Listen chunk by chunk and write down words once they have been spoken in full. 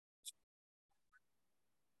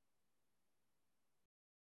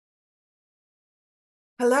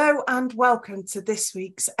Hello and welcome to this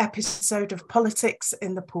week's episode of Politics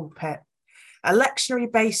in the Pulpit, a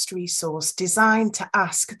lectionary-based resource designed to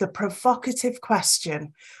ask the provocative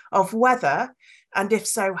question of whether, and if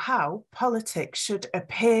so how, politics should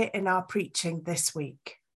appear in our preaching this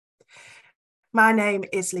week. My name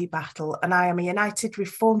is Lee Battle and I am a United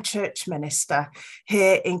Reformed Church minister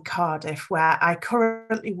here in Cardiff, where I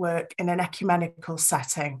currently work in an ecumenical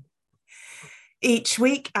setting. Each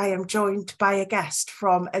week, I am joined by a guest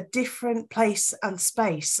from a different place and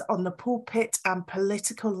space on the pulpit and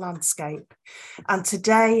political landscape. And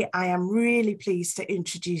today, I am really pleased to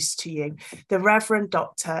introduce to you the Reverend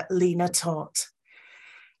Dr. Lena Taut.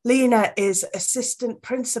 Lena is Assistant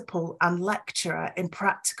Principal and Lecturer in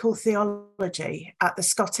Practical Theology at the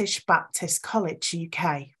Scottish Baptist College,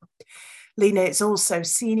 UK. Lena is also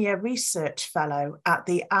Senior Research Fellow at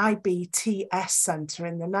the IBTS Centre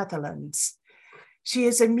in the Netherlands. She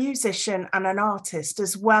is a musician and an artist,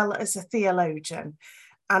 as well as a theologian,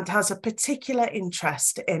 and has a particular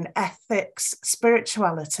interest in ethics,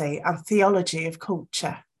 spirituality, and theology of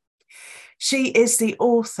culture. She is the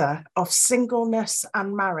author of Singleness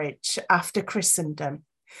and Marriage After Christendom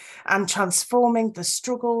and Transforming the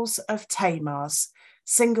Struggles of Tamars,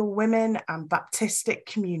 Single Women and Baptistic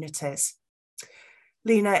Communities.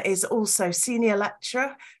 Lena is also Senior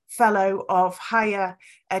Lecturer, Fellow of Higher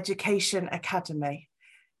Education Academy,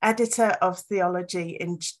 Editor of Theology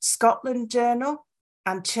in Scotland Journal,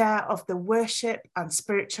 and Chair of the Worship and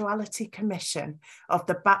Spirituality Commission of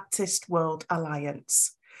the Baptist World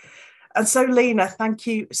Alliance. And so, Lena, thank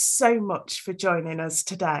you so much for joining us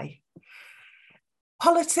today.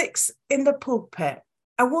 Politics in the pulpit.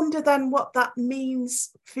 I wonder then what that means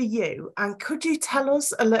for you. And could you tell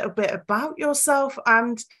us a little bit about yourself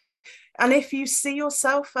and if you see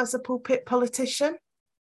yourself as a pulpit politician?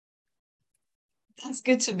 That's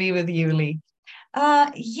good to be with you, Lee.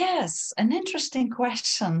 Yes, an interesting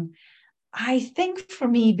question. I think for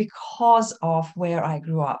me, because of where I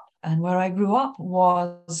grew up, and where I grew up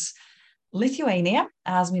was Lithuania,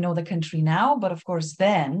 as we know the country now, but of course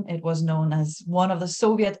then it was known as one of the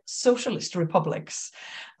Soviet socialist republics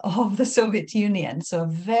of the Soviet Union. So a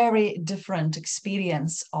very different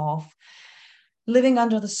experience of living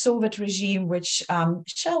under the Soviet regime, which,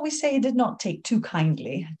 shall we say, did not take too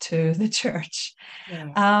kindly to the church.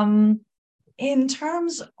 Yeah. In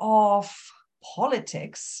terms of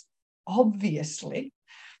politics, obviously,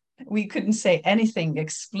 we couldn't say anything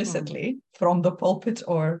explicitly from the pulpit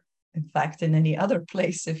or, in fact, in any other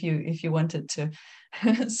place if you wanted to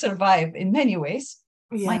survive in many ways.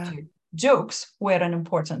 Mind you, jokes were an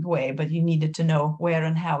important way, but you needed to know where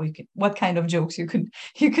and how what kind of jokes you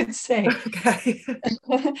could say. Okay.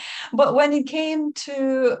 But when it came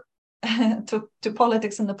to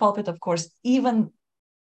politics in the pulpit, of course, even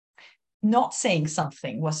not saying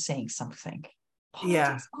something was saying something.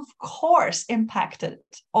 Politics, of course, impacted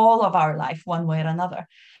all of our life one way or another.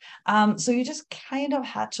 So you just kind of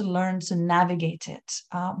had to learn to navigate it,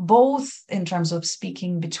 both in terms of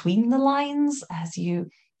speaking between the lines as you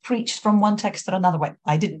preached from one text to another. Way.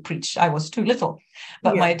 I didn't preach, I was too little,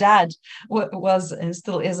 but my dad was and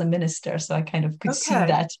still is a minister, so I kind of could see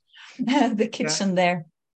that, the kitchen there.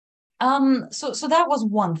 So that was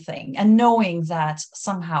one thing, and knowing that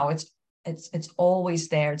somehow it's always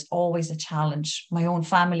there, it's always a challenge. My own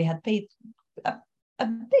family had paid a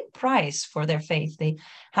big price for their faith. They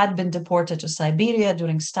had been deported to Siberia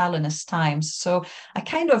during Stalinist times. So I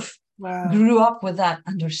kind of grew up with that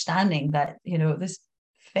understanding that, this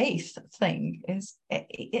faith thing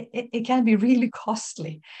it can be really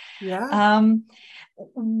costly.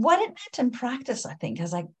 What it meant in practice, I think,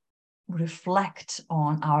 as I reflect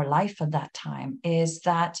on our life at that time, is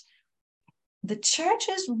that the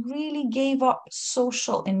churches really gave up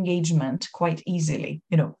social engagement quite easily.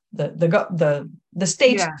 The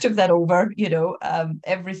state took that over.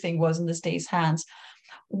 Everything was in the state's hands.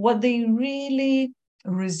 What they really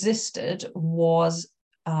resisted was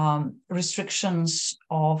restrictions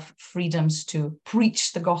of freedoms to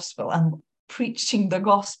preach the gospel, and preaching the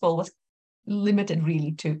gospel was limited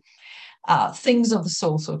really to things of the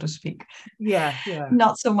soul, so to speak.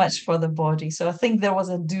 Not so much for the body. So I think there was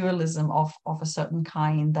a dualism of a certain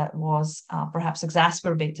kind that was perhaps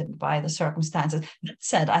exacerbated by the circumstances. That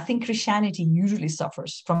said, I think Christianity usually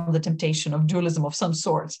suffers from the temptation of dualism of some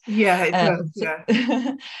sort. It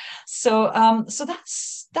does. So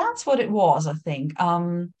that's what it was, I think.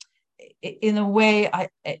 In a way,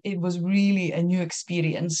 it was really a new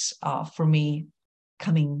experience for me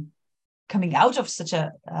coming out of such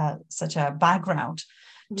a background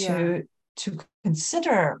to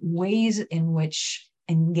consider ways in which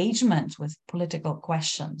engagement with political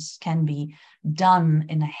questions can be done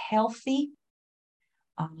in a healthy,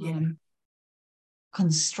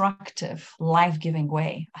 constructive, life-giving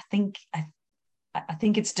way. I think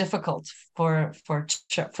it's difficult for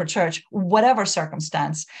church, whatever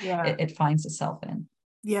circumstance it finds itself in.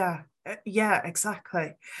 Yeah,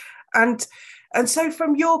 exactly. And so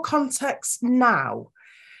from your context now,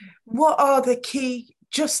 what are the key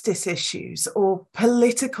justice issues or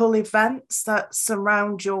political events that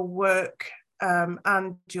surround your work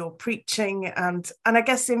and your preaching and I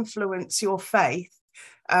guess influence your faith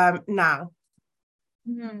now?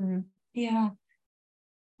 Yeah.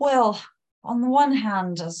 Well, on the one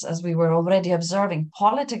hand, as we were already observing,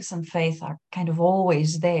 politics and faith are kind of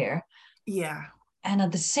always there. Yeah. And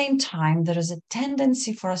at the same time, there is a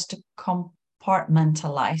tendency for us to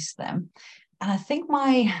compartmentalize them. And I think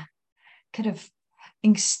my kind of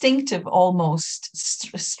instinctive, almost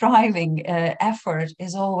striving effort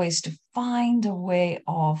is always to find a way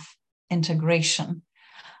of integration.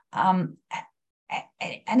 And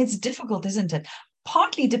it's difficult, isn't it?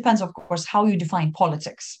 Partly depends, of course, how you define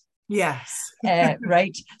politics. Yes.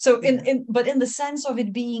 Right. So but in the sense of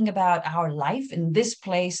it being about our life in this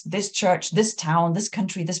place, this church, this town, this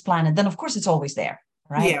country, this planet, then of course it's always there.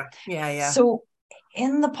 Right. Yeah. So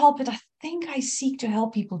in the pulpit, I think I seek to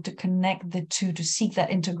help people to connect the two, to seek that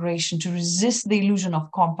integration, to resist the illusion of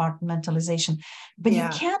compartmentalization. But you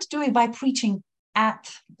can't do it by preaching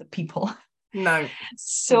at the people. No.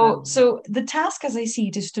 So the task, as I see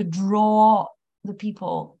it, is to draw the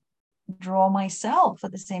people, draw myself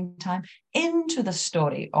at the same time into the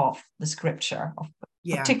story of the scripture, of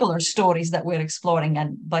particular stories that we're exploring.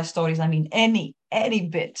 And by stories, I mean any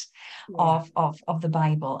bit of the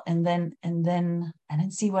Bible, and then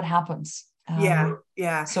see what happens.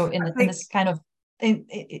 So in this kind of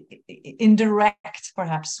indirect,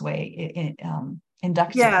 perhaps way,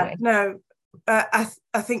 inductive way. No, I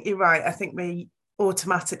think you're right. I think we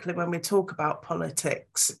automatically, when we talk about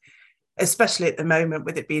politics, especially at the moment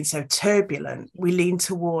with it being so turbulent, we lean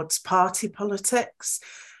towards party politics,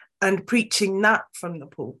 and preaching that from the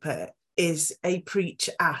pulpit is a preach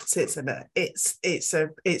at, isn't it?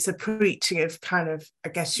 It's a preaching of kind of, I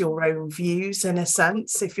guess, your own views in a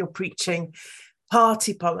sense, if you're preaching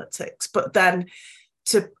party politics, but then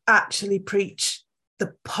to actually preach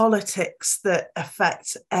the politics that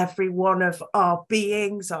affect every one of our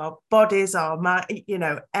beings, our bodies, our mind,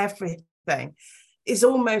 everything is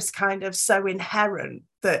almost kind of so inherent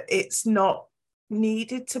that it's not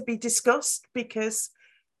needed to be discussed, because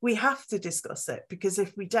we have to discuss it, because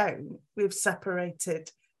if we don't, we've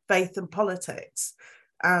separated faith and politics,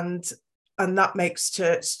 and that makes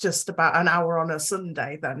church just about an hour on a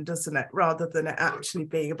Sunday then, doesn't it, rather than it actually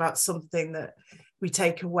being about something that we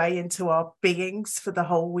take away into our beings for the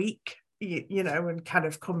whole week, and kind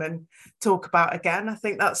of come and talk about again. I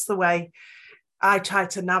think that's the way I try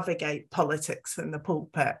to navigate politics in the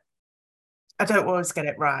pulpit. I don't always get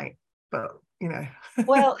it right, but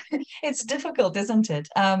Well, it's difficult, isn't it?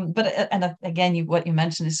 But again, what you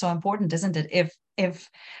mentioned is so important, isn't it? If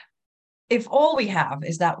all we have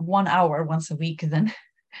is that 1 hour once a week, then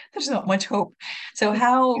there's not much hope. So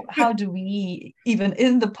how do we, even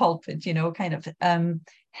in the pulpit, kind of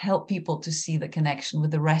help people to see the connection with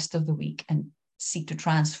the rest of the week and seek to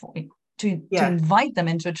transform, to invite them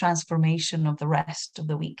into a transformation of the rest of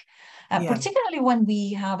the week, particularly when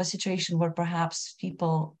we have a situation where perhaps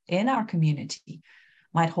people in our community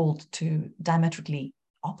might hold to diametrically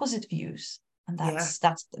opposite views. And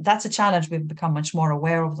that's a challenge we've become much more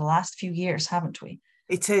aware of the last few years, haven't we?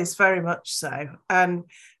 It is very much so. And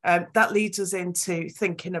that leads us into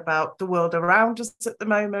thinking about the world around us at the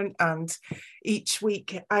moment. And each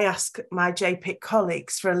week I ask my JPIC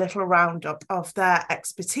colleagues for a little roundup of their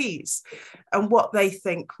expertise and what they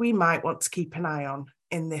think we might want to keep an eye on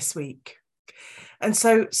in this week. And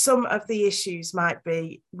so some of the issues might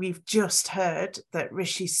be, we've just heard that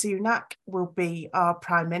Rishi Sunak will be our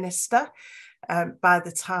Prime Minister by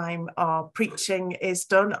the time our preaching is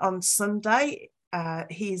done on Sunday.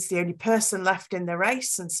 He's the only person left in the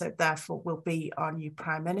race, and so therefore will be our new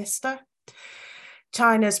Prime Minister.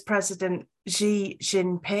 China's President Xi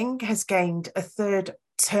Jinping has gained a third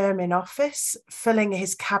term in office, filling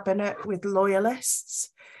his cabinet with loyalists.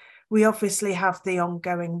 We obviously have the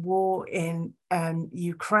ongoing war in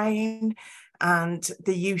Ukraine and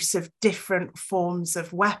the use of different forms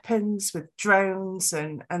of weapons with drones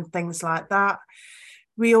and things like that.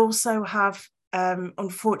 We also have,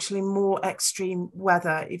 unfortunately, more extreme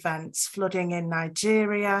weather events, flooding in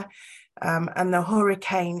Nigeria and the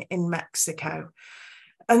hurricane in Mexico.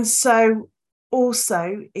 And so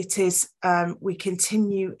Also, it is we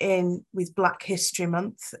continue in with Black History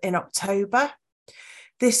Month in October.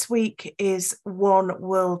 This week is One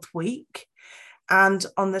World Week, and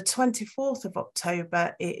on the 24th of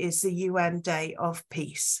October, it is the UN Day of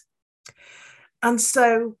Peace. And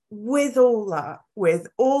so with all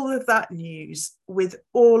of that news, with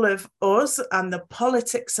all of us and the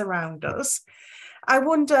politics around us, I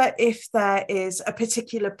wonder if there is a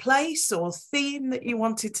particular place or theme that you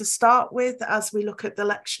wanted to start with as we look at the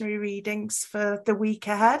lectionary readings for the week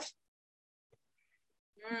ahead.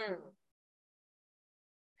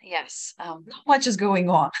 Yes, not much is going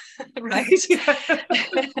on, right?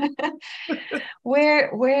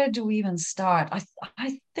 Where do we even start?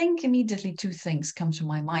 I think immediately two things come to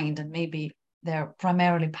my mind, and maybe they're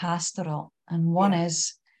primarily pastoral. And one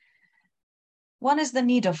is the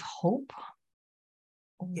need of hope,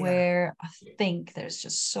 where I think there's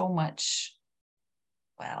just so much,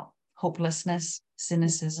 hopelessness,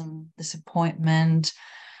 cynicism, disappointment,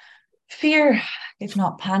 fear, if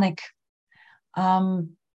not panic.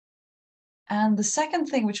 And the second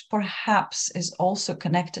thing, which perhaps is also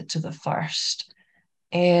connected to the first,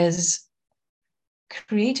 is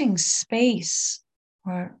creating space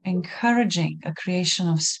or encouraging a creation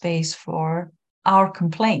of space for our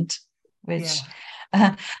complaint, which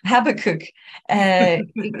Habakkuk,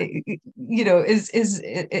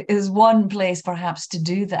 is one place perhaps to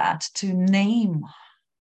do that, to name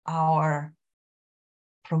our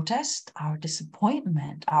protest, our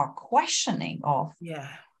disappointment, our questioning of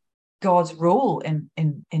God's role in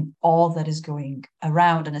all that is going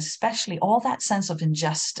around, and especially all that sense of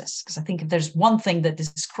injustice. Because I think if there's one thing that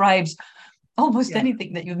describes almost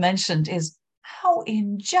anything that you mentioned, is how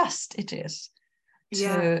unjust it is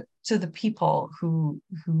to the people who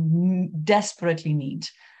desperately need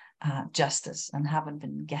justice and haven't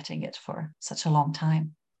been getting it for such a long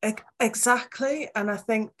time. Exactly. And I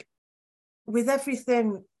think with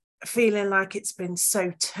everything feeling like it's been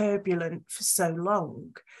so turbulent for so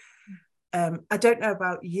long, I don't know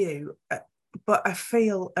about you, but I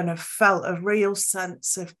feel and have felt a real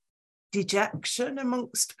sense of dejection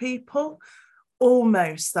amongst people,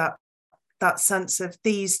 almost that sense of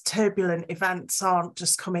these turbulent events aren't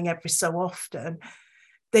just coming every so often.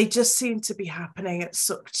 They just seem to be happening at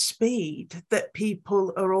such speed that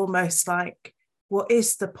people are almost like, what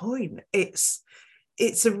is the point? It's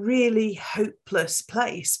a really hopeless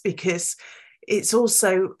place, because it's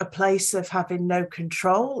also a place of having no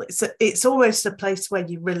control. It's almost a place where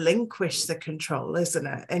you relinquish the control, isn't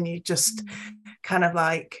it? And you just kind of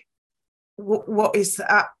like, what is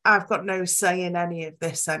that? I've got no say in any of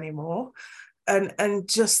this anymore. And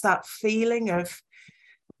just that feeling of,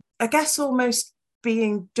 I guess, almost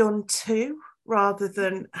being done to, rather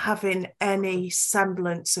than having any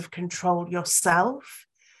semblance of control yourself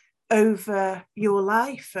over your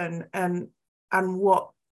life and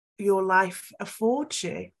what your life affords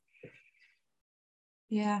you.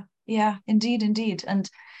 Yeah, indeed. And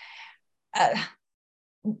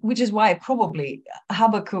which is why probably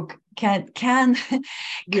Habakkuk can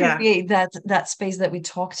create that space that we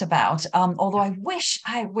talked about. Although I wish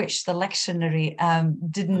the lectionary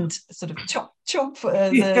didn't sort of chop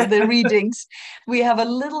the readings. We have a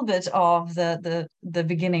little bit of the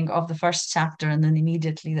beginning of the first chapter, and then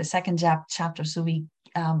immediately the second chapter, so we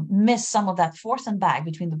miss some of that forth and back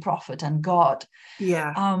between the prophet and God.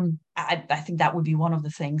 I think that would be one of the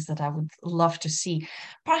things that I would love to see,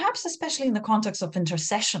 perhaps especially in the context of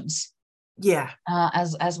intercessions.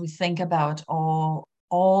 As we think about all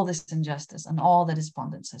this injustice and all the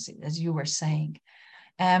despondence, as you were saying,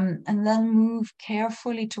 and then move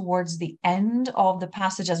carefully towards the end of the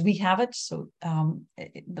passage as we have it. So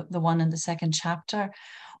the one in the second chapter,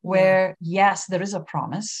 where yes, there is a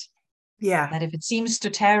promise. That if it seems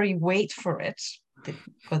to tarry, wait for it,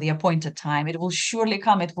 for the appointed time. It will surely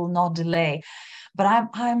come. It will not delay. But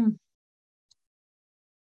I'm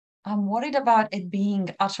worried about it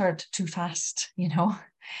being uttered too fast,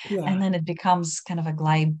 and then it becomes kind of a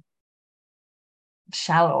glide,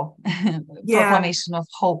 shallow proclamation of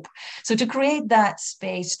hope. So to create that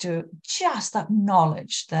space to just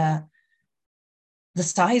acknowledge the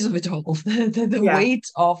size of it all, the weight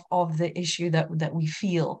of the issue that we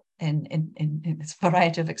feel in its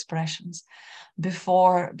variety of expressions,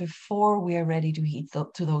 before we are ready to heed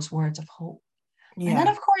to those words of hope. And then,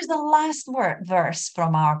 of course, the last verse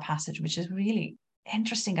from our passage, which is really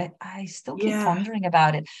interesting. I still keep pondering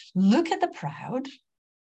about it. Look at the proud.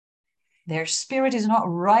 Their spirit is not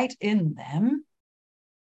right in them,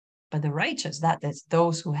 but the righteous, that is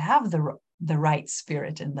those who have the right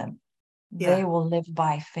spirit in them, they will live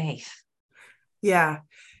by faith.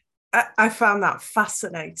 I found that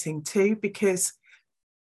fascinating too, because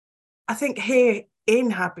I think here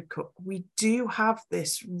in Habakkuk, we do have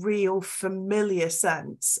this real familiar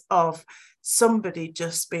sense of somebody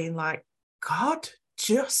just being like, God,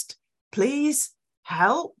 just please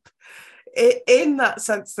help. In that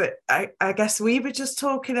sense that I guess we were just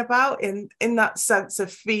talking about, in that sense of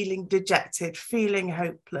feeling dejected, feeling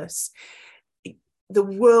hopeless, the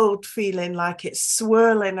world feeling like it's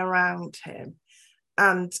swirling around him.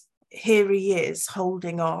 And here he is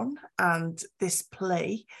holding on, and this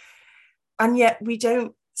plea. And yet we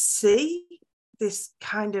don't see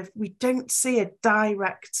we don't see a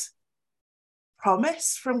direct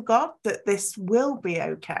promise from God that this will be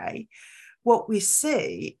okay. What we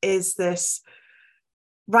see is this: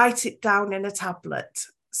 write it down in a tablet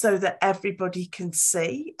so that everybody can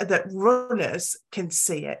see, that runners can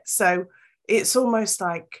see it. So it's almost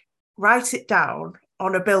like write it down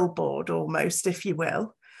on a billboard, almost, if you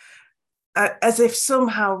will, as if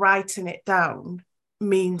somehow writing it down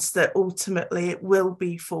means that ultimately it will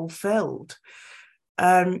be fulfilled.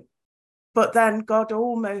 But then God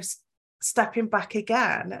almost stepping back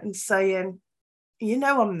again and saying,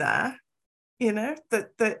 I'm there.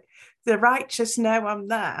 That the righteous know I'm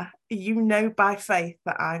there. By faith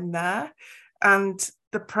that I'm there, and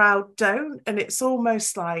the proud don't. And it's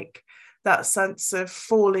almost like that sense of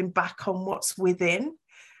falling back on what's within,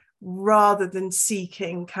 rather than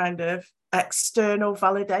seeking kind of external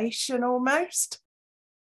validation almost.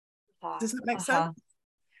 Does that make sense?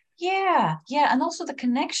 Yeah. And also the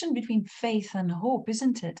connection between faith and hope,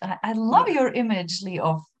 isn't it? I love your image, Lee,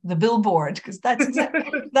 of the billboard, because that's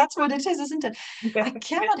exactly that's what it is, isn't it? Yeah. I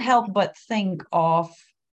cannot help but think of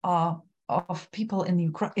people in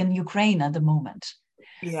Ukraine at the moment.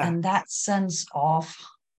 Yeah. And that sense of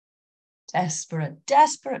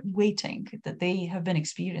desperate waiting that they have been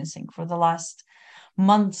experiencing for the last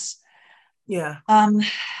months. Yeah. And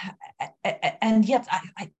yet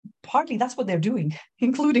I partly that's what they're doing,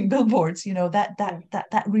 including billboards,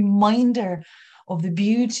 that reminder of the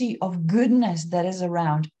beauty of goodness that is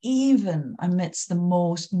around, even amidst the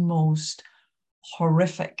most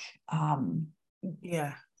horrific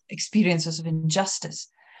experiences of injustice.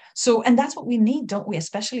 So, and that's what we need, don't we?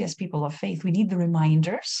 Especially as people of faith, we need the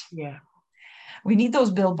reminders. Yeah. We need those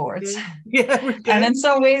billboards. Yeah, we do. And in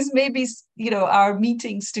some ways, maybe, our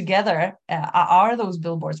meetings together are those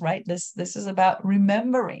billboards, right? This is about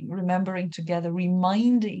remembering together,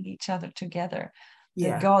 reminding each other together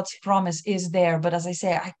that God's promise is there. But as I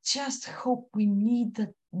say, I just hope we need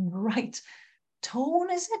the right tone,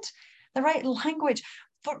 is it? The right language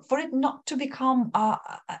for it not to become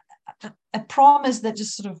a promise that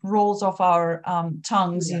just sort of rolls off our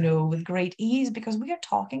tongues, with great ease, because we are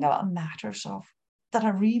talking about matters that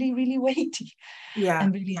are really, really weighty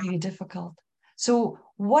and really, really difficult. So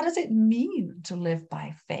what does it mean to live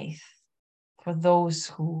by faith for those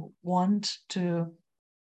who want to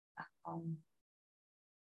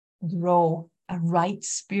grow a right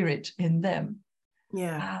spirit in them?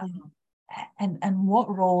 Yeah. And what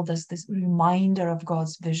role does this reminder of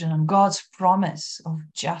God's vision and God's promise of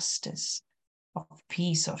justice, of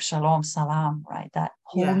peace, of shalom, salam, right? That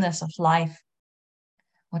wholeness of life.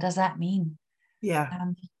 What does that mean? Yeah.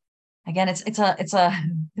 Again, it's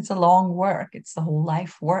a long work. It's the whole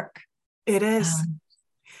life work. It is.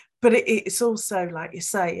 But it's also, like you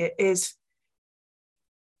say, it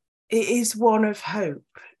is one of hope.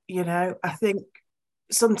 I think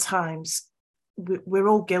sometimes we're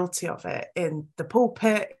all guilty of it in the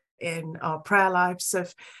pulpit, in our prayer lives,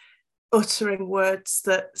 of uttering words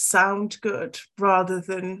that sound good rather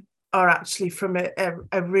than are actually from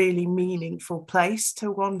a really meaningful place to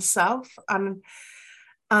oneself.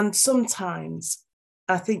 And sometimes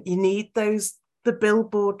I think you need the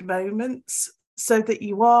billboard moments, so that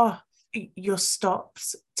you're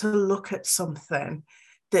stopped to look at something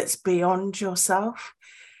that's beyond yourself.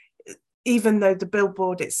 Even though the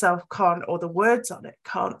billboard itself can't, or the words on it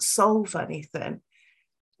can't solve anything,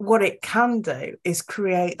 what it can do is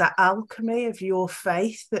create that alchemy of your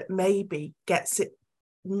faith that maybe gets it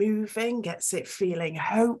moving, gets it feeling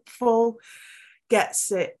hopeful,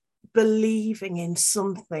 gets it believing in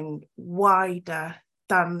something wider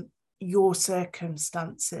than your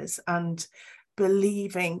circumstances, and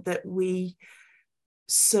believing that we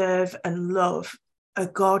serve and love a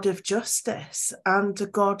God of justice and a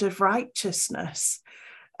God of righteousness,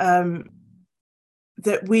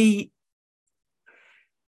 that we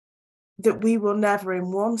will never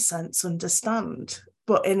in one sense understand,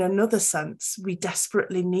 but in another sense we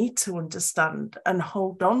desperately need to understand and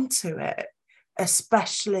hold on to it,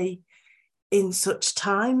 especially in such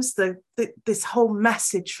times. This whole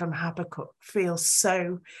message from Habakkuk feels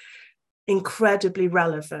so incredibly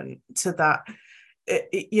relevant to that,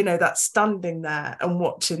 you know, that standing there and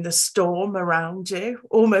watching the storm around you,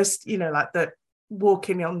 almost, you know, like the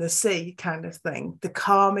walking on the sea kind of thing, the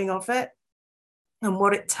calming of it, and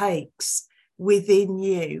what it takes within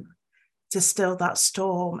you to still that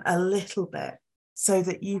storm a little bit so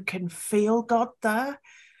that you can feel God there.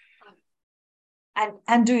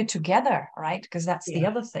 And do it together, right? Because that's the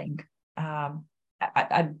other thing.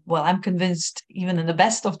 I'm convinced even in the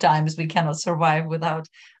best of times we cannot survive without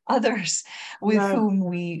others with whom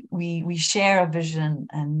we share a vision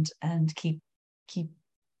and keep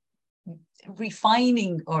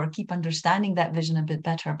refining or keep understanding that vision a bit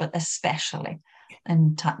better, but especially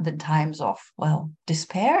in the times of, well,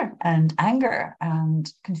 despair and anger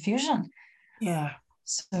and confusion. Yeah.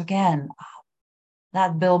 So again,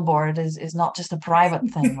 that billboard is not just a private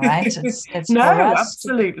thing, right? It's no, for us.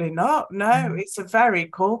 Absolutely not. No, it's a very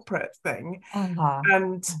corporate thing.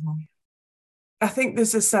 And I think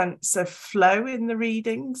there's a sense of flow in the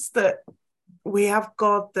readings, that we have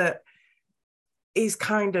God that is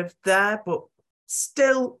kind of there, but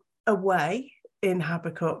still away in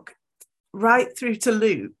Habakkuk, right through to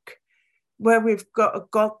Luke, where we've got a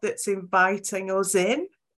God that's inviting us in.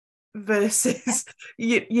 Versus,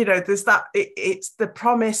 you know, there's that, it's the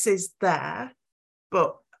promise is there,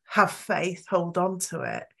 but have faith, hold on to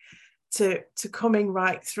it, to coming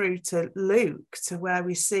right through to Luke, to where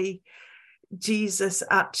we see Jesus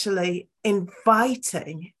actually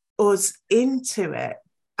inviting us into it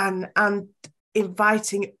and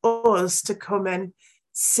inviting us to come and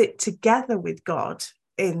sit together with God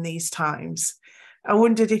in these times. I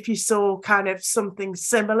wondered if you saw kind of something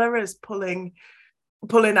similar as pulling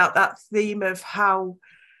out that theme of how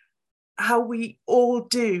we all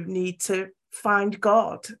do need to find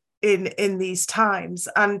God in these times,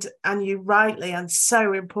 and you rightly and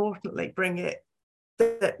so importantly bring it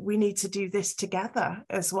that we need to do this together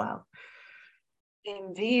as well.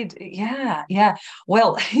 Indeed, yeah.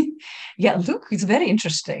 Well, yeah. Luke is very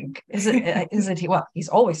interesting. Is it? Well, he's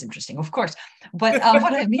always interesting, of course. But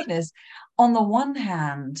what I mean is, on the one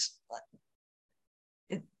hand,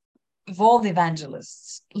 of all the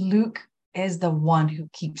evangelists, Luke is the one who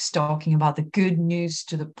keeps talking about the good news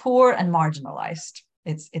to the poor and marginalized.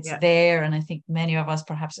 It's there, and I think many of us,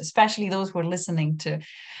 perhaps especially those who are listening to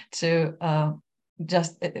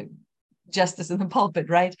Justice in the Pulpit,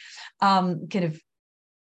 right, kind of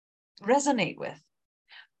resonate with.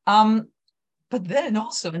 But then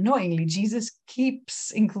also, annoyingly, Jesus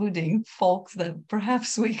keeps including folks that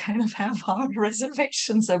perhaps we kind of have our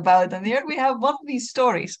reservations about. And here we have one of these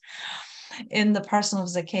stories in the person of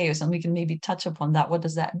Zacchaeus, and we can maybe touch upon that. What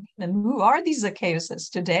does that mean? And who are these Zacchaeuses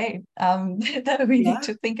today that we need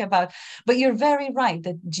to think about? But you're very right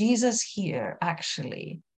that Jesus here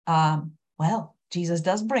actually, Jesus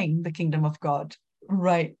does bring the kingdom of God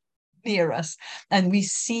right near us. And we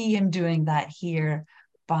see him doing that here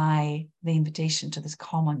by the invitation to this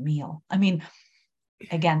common meal. I mean,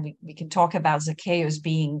 again, we can talk about Zacchaeus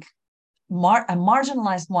being a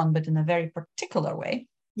marginalized one, but in a very particular way.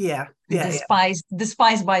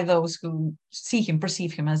 Despised by those who see him,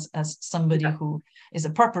 perceive him as somebody who is a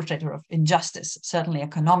perpetrator of injustice, certainly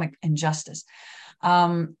economic injustice.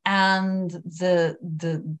 And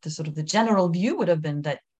the sort of the general view would have been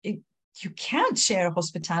that you can't share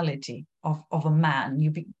hospitality of a man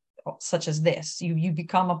such as this. You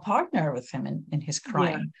become a partner with him in his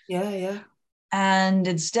crime. And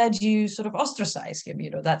instead you sort of ostracize him.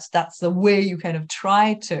 That's the way you kind of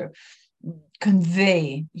try to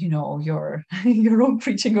convey, your own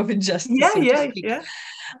preaching of injustice. And yet,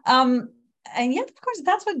 of course,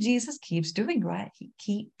 that's what Jesus keeps doing, right? He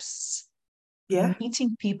keeps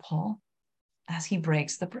meeting people as he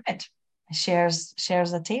breaks the bread, shares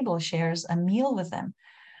a table, shares a meal with them.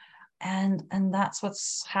 And that's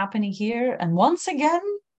what's happening here. And once again,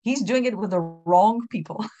 he's doing it with the wrong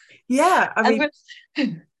people. Yeah, I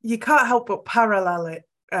mean, you can't help but parallel it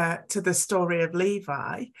to the story of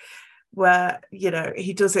Levi, where,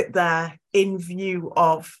 he does it there in view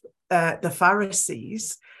of the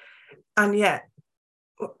Pharisees. And yet,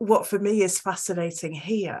 what for me is fascinating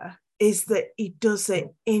here is that he does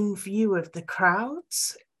it in view of the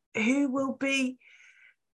crowds, who will be,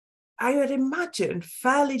 I would imagine,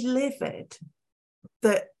 fairly livid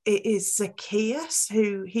that it is Zacchaeus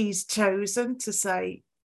who he's chosen to say,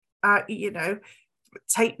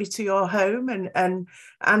 take me to your home and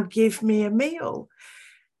give me a meal.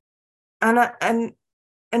 And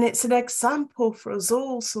it's an example for us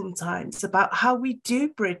all sometimes about how we do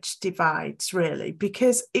bridge divides, really,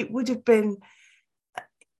 because it would have been,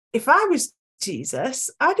 if I was Jesus,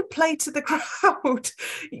 I'd have played to the crowd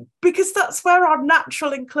because that's where our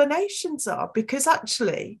natural inclinations are. Because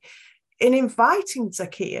actually, in inviting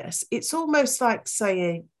Zacchaeus, it's almost like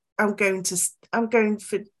saying, I'm going to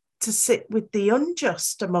sit with the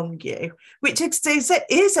unjust among you, which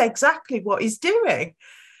is exactly what he's doing.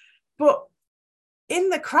 But in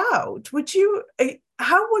the crowd,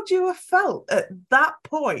 how would you have felt at that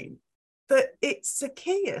point that it's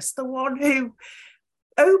Zacchaeus, the one who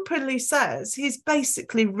openly says he's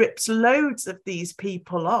basically ripped loads of these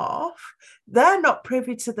people off? They're not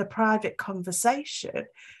privy to the private conversation.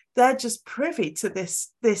 They're just privy to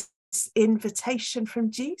this invitation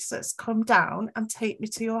from Jesus: come down and take me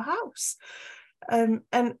to your house. And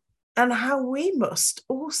how we must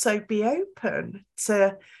also be open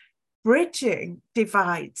to bridging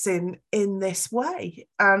divides in this way,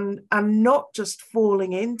 and not just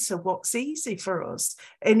falling into what's easy for us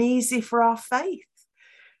and easy for our faith.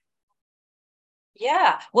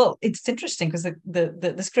 Yeah, well, it's interesting because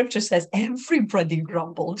the scripture says everybody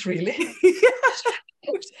grumbled, really.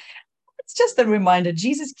 It's just a reminder.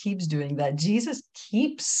 Jesus keeps doing that. Jesus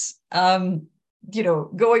keeps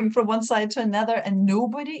going from one side to another, and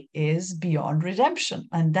nobody is beyond redemption.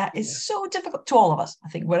 And that is so difficult to all of us, I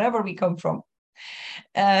think, wherever we come from,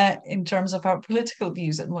 in terms of our political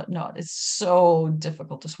views and whatnot. It's so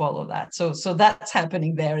difficult to swallow that. So that's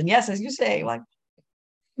happening there. And yes, as you say, like,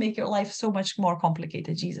 make your life so much more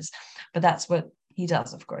complicated, Jesus. But that's what he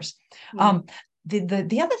does, of course.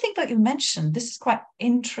 The other thing that you mentioned, this is quite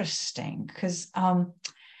interesting, because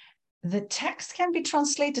the text can be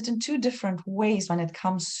translated in two different ways when it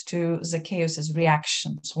comes to Zacchaeus's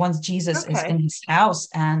reactions. Once Jesus is in his house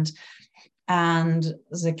and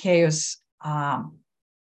Zacchaeus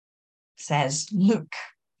says, look,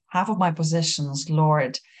 half of my possessions,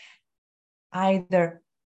 Lord, either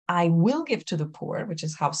I will give to the poor, which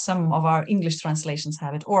is how some of our English translations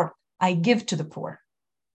have it, or I give to the poor.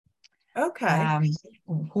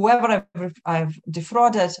 Whoever I've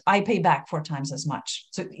defrauded, I pay back 4 times as much.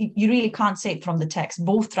 So you really can't say it from the text.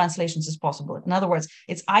 Both translations is possible. In other words,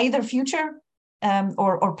 it's either future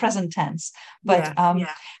or present tense. But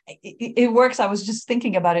it works. I was just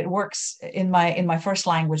thinking about it. It works in my first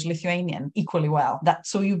language, Lithuanian, equally well.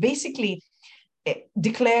 So you basically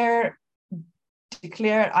declare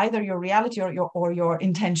either your reality or your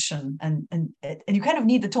intention, and you kind of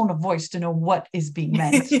need the tone of voice to know what is being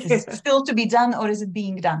meant. Is it still to be done, or is it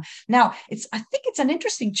being done? Now, I think it's an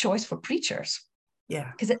interesting choice for preachers,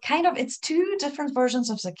 because it's two different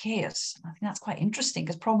versions of Zacchaeus. I think that's quite interesting,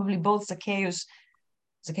 because probably both Zacchaeuses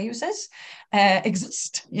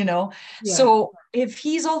exist, So if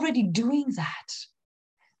he's already doing that,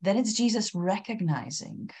 then it's Jesus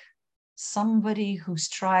recognizing somebody who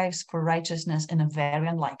strives for righteousness in a very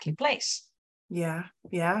unlikely place.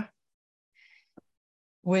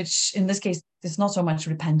 Which in this case is not so much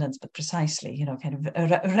repentance, but precisely, kind of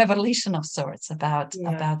a revelation of sorts about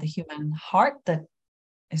the human heart that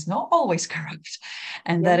is not always corrupt,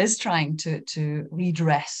 and that is trying to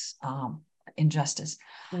redress injustice.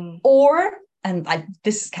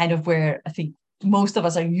 This is kind of where I think most of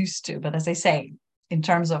us are used to, but as I say, in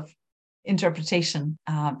terms of interpretation,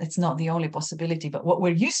 it's not the only possibility. But what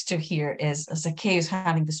we're used to here is Zacchaeus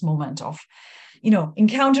having this moment of,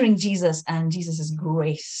 encountering Jesus and Jesus's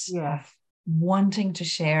grace, of wanting to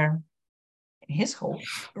share his home,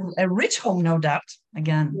 a rich home, no doubt.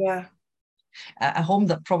 Again, a home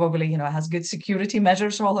that probably has good security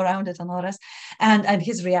measures all around it and all the rest. And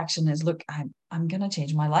his reaction is, look, I'm gonna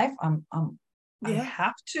change my life.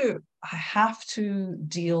 I have to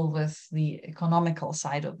deal with the economical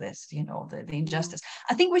side of this, the injustice.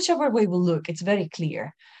 I think whichever way we look, it's very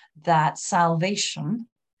clear that salvation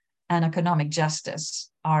and economic justice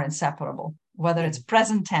are inseparable, whether it's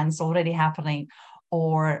present tense already happening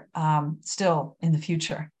or still in the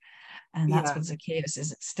future. And that's what Zacchaeus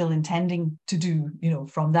is still intending to do,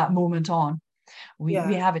 from that moment on. We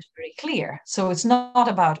have it very clear. So it's not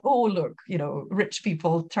about, oh, look, rich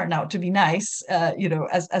people turn out to be nice,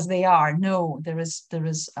 as they are. No, there is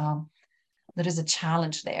a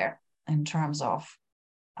challenge there in terms of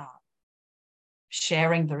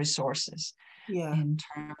sharing the resources, in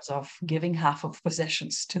terms of giving half of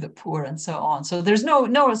possessions to the poor and so on. So there's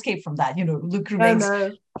no escape from that. Luke remains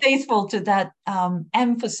faithful to that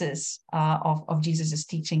emphasis of Jesus's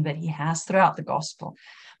teaching that he has throughout the gospel.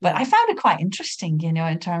 But I found it quite interesting,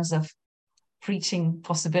 in terms of preaching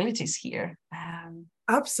possibilities here.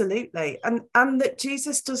 Absolutely. And that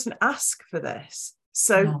Jesus doesn't ask for this.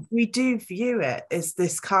 So we do view it as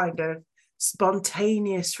this kind of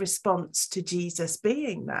spontaneous response to Jesus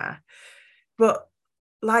being there. But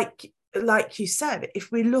like you said,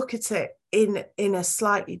 if we look at it in a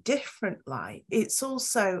slightly different light, it's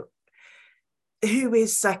also, who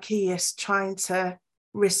is Zacchaeus trying to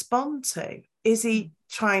respond to? Is he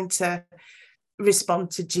trying to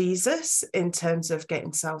respond to Jesus in terms of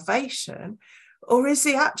getting salvation, or is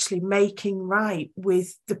he actually making right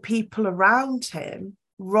with the people around him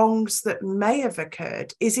wrongs that may have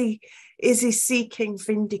occurred? Is he seeking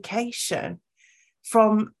vindication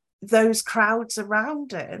from those crowds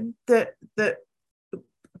around him that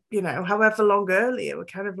however long earlier were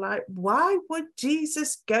kind of like, why would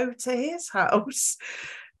Jesus go to his house?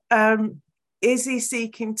 Is he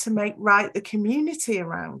seeking to make right the community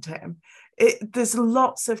around him? There's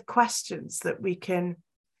lots of questions that we can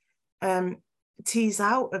tease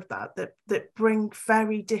out of that bring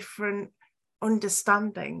very different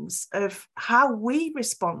understandings of how we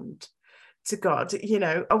respond to God.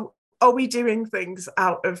 Are we doing things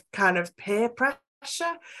out of kind of peer pressure?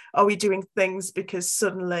 Are we doing things because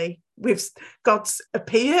suddenly God's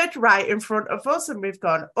appeared right in front of us and we've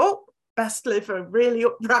gone, oh, best live a really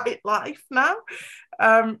upright life now?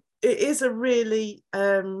 It is a really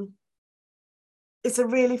it's a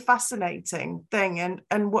really fascinating thing,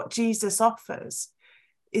 and what Jesus offers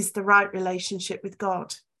is the right relationship with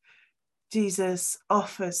God. Jesus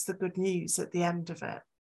offers the good news at the end of it.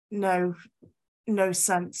 No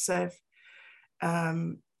sense of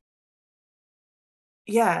when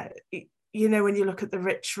you look at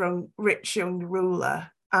the rich young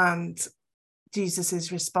ruler and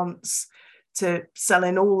Jesus's response to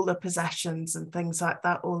selling all the possessions and things like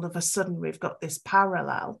that, all of a sudden we've got this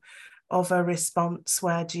parallel of a response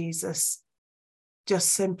where Jesus just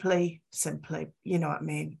simply,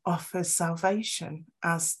 offers salvation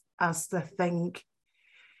as the thing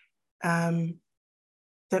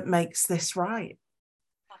that makes this right.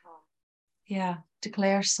 Yeah,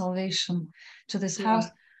 declare salvation to this house.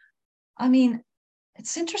 I mean,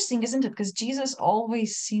 it's interesting, isn't it? Because Jesus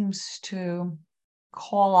always seems to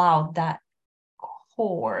call out that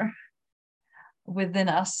core within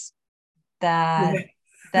us that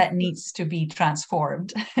needs to be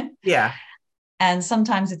transformed. Yeah. And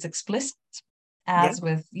sometimes it's explicit, as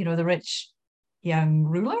with, the rich young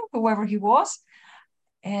ruler, whoever he was.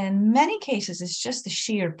 In many cases, it's just the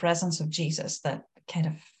sheer presence of Jesus that kind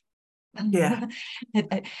of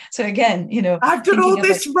so again, I've done all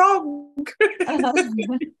this wrong.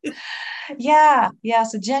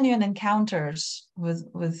 So genuine encounters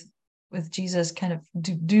with Jesus kind of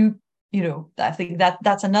do I think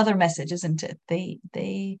that's another message, isn't it? They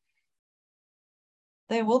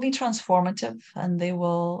will be transformative, and they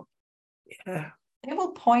will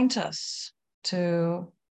point us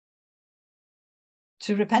to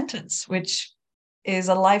repentance, which is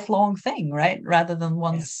a lifelong thing, right? Rather than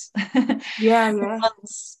once,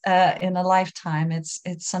 once in a lifetime. It's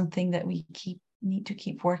something that we need to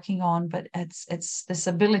keep working on. But it's this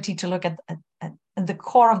ability to look at the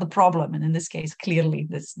core of the problem, and in this case, clearly,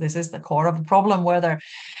 this is the core of the problem, where they're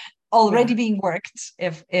already being worked.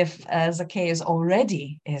 If Zacchaeus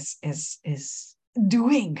already is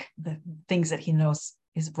doing the things that he knows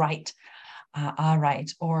is right, are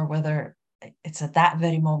right, or whether it's at that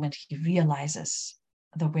very moment he realizes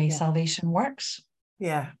the way salvation works.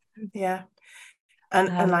 And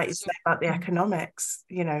like you say about the economics,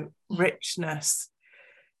 richness,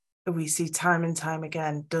 we see time and time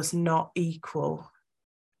again, does not equal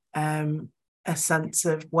a sense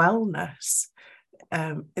of wellness.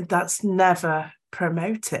 That's never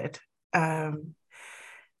promoted.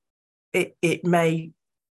 It may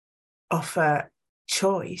offer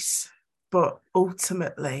choice, but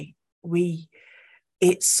ultimately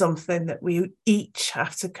it's something that we each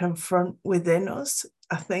have to confront within us.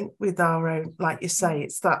 I think with our own, like you say,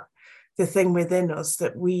 it's that the thing within us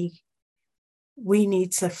that we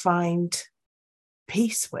need to find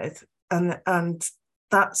peace with, and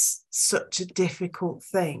that's such a difficult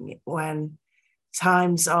thing when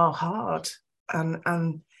times are hard,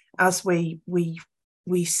 and as we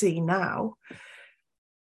see now,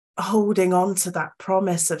 holding on to that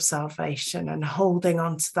promise of salvation and holding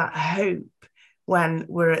on to that hope when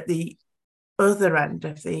we're at the other end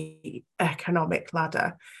of the economic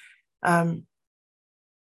ladder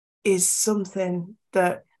is something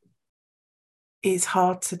that is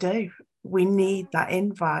hard to do. We need that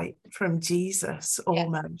invite from Jesus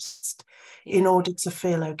almost in order to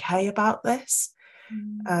feel okay about this.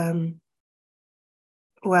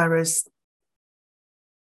 Whereas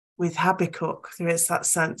with Habakkuk, there is that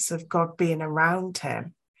sense of God being around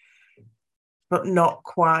him, but not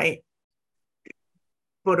quite,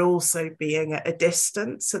 but also being at a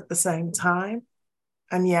distance at the same time.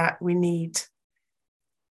 And yet we need,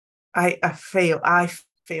 I feel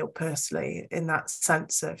feel personally in that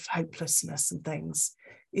sense of hopelessness and things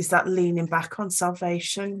is that leaning back on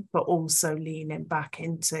salvation, but also leaning back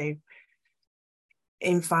into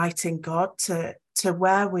inviting God to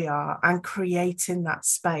where we are and creating that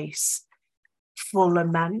space for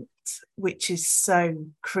lament, which is so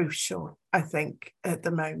crucial, I think, at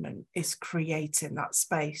the moment, is creating that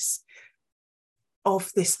space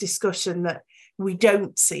of this discussion that we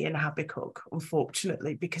don't see in Habakkuk,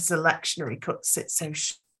 unfortunately, because the lectionary cuts it so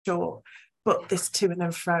short. But this to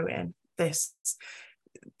and fro in, this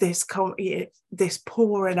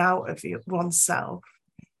pouring out of oneself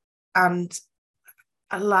and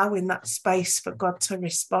allowing that space for God to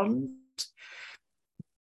respond.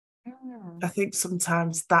 I think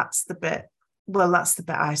sometimes that's the bit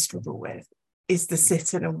I struggle with, is the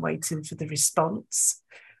sitting and waiting for the response.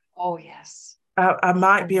 Oh, yes. I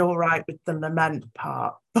might be all right with the lament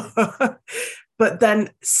part, but then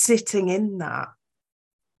sitting in that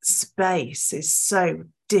space is so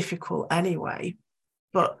difficult anyway.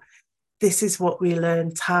 But this is what we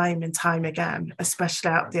learn time and time again, especially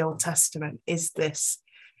out of the Old Testament, is this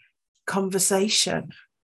conversation,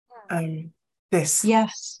 this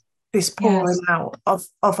pouring out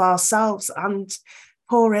of ourselves and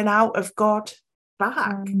pouring out of God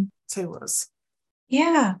back to us.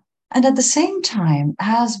 Yeah. And at the same time,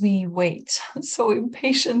 as we wait so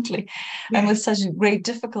impatiently and with such great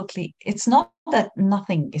difficulty, it's not that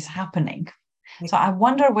nothing is happening. So I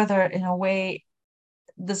wonder whether, in a way,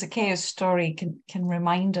 the Zacchaeus story can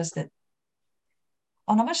remind us that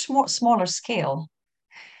on a much more smaller scale,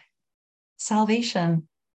 salvation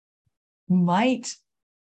might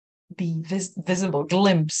be visible,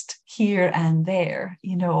 glimpsed here and there,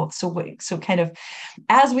 so kind of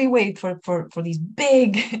as we wait for these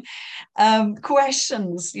big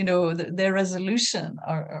questions, their resolution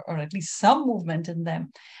or at least some movement in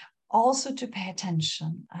them, also to pay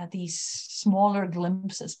attention at these smaller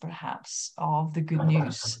glimpses perhaps of the good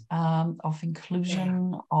news, of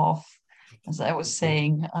inclusion, of, as I was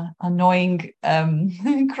saying, annoying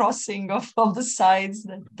crossing of the sides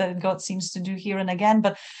that God seems to do here and again,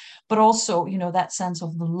 but also, that sense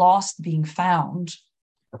of the lost being found,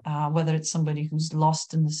 whether it's somebody who's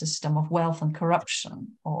lost in the system of wealth and corruption,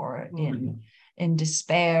 or in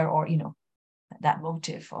despair, or, that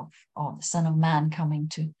motive of the Son of Man coming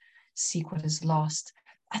to seek what is lost.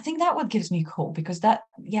 I think that what gives me hope, because that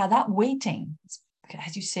waiting,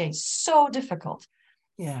 as you say, is so difficult.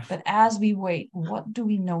 Yeah. But as we wait, what do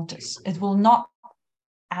we notice? It will not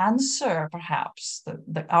answer perhaps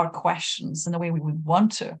our questions in the way we would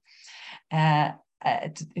want to,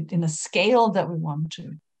 in a scale that we want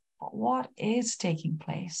to. But what is taking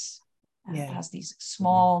place as these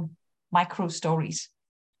small micro stories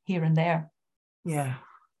here and there? Yeah.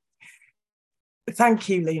 Thank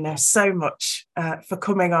you, Lena, so much for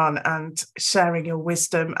coming on and sharing your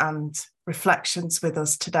wisdom and reflections with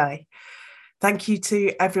us today. Thank you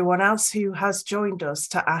to everyone else who has joined us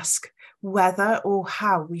to ask whether or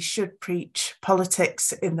how we should preach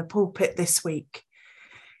politics in the pulpit this week.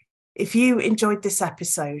 If you enjoyed this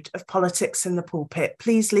episode of Politics in the Pulpit,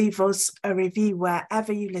 please leave us a review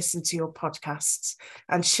wherever you listen to your podcasts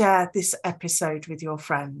and share this episode with your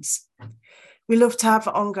friends. We love to have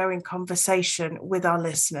ongoing conversation with our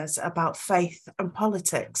listeners about faith and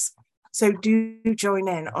politics. So do join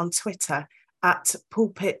in on Twitter at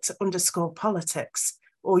 @pulpit_politics,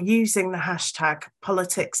 or using the hashtag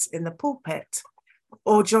Politics in the Pulpit,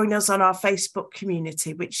 or join us on our Facebook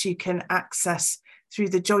community, which you can access through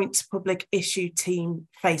the Joint Public Issue Team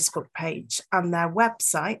Facebook page and their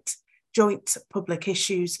website,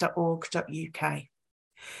 jointpublicissues.org.uk.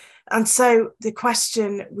 And so the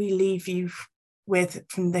question we leave you with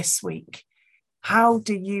from this week: how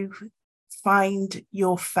do you find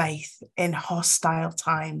your faith in hostile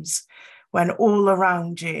times when all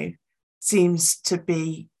around you seems to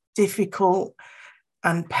be difficult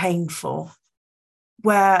and painful?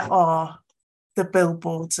 Where are the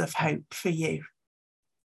billboards of hope for you?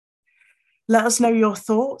 Let us know your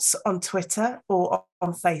thoughts on Twitter or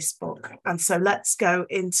on Facebook. And so let's go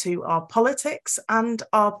into our politics and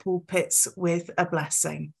our pulpits with a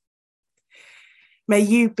blessing. May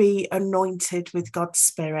you be anointed with God's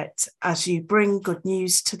Spirit as you bring good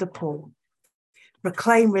news to the poor,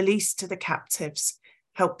 proclaim release to the captives,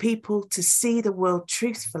 help people to see the world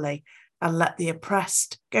truthfully, and let the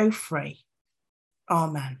oppressed go free.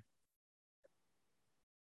 Amen.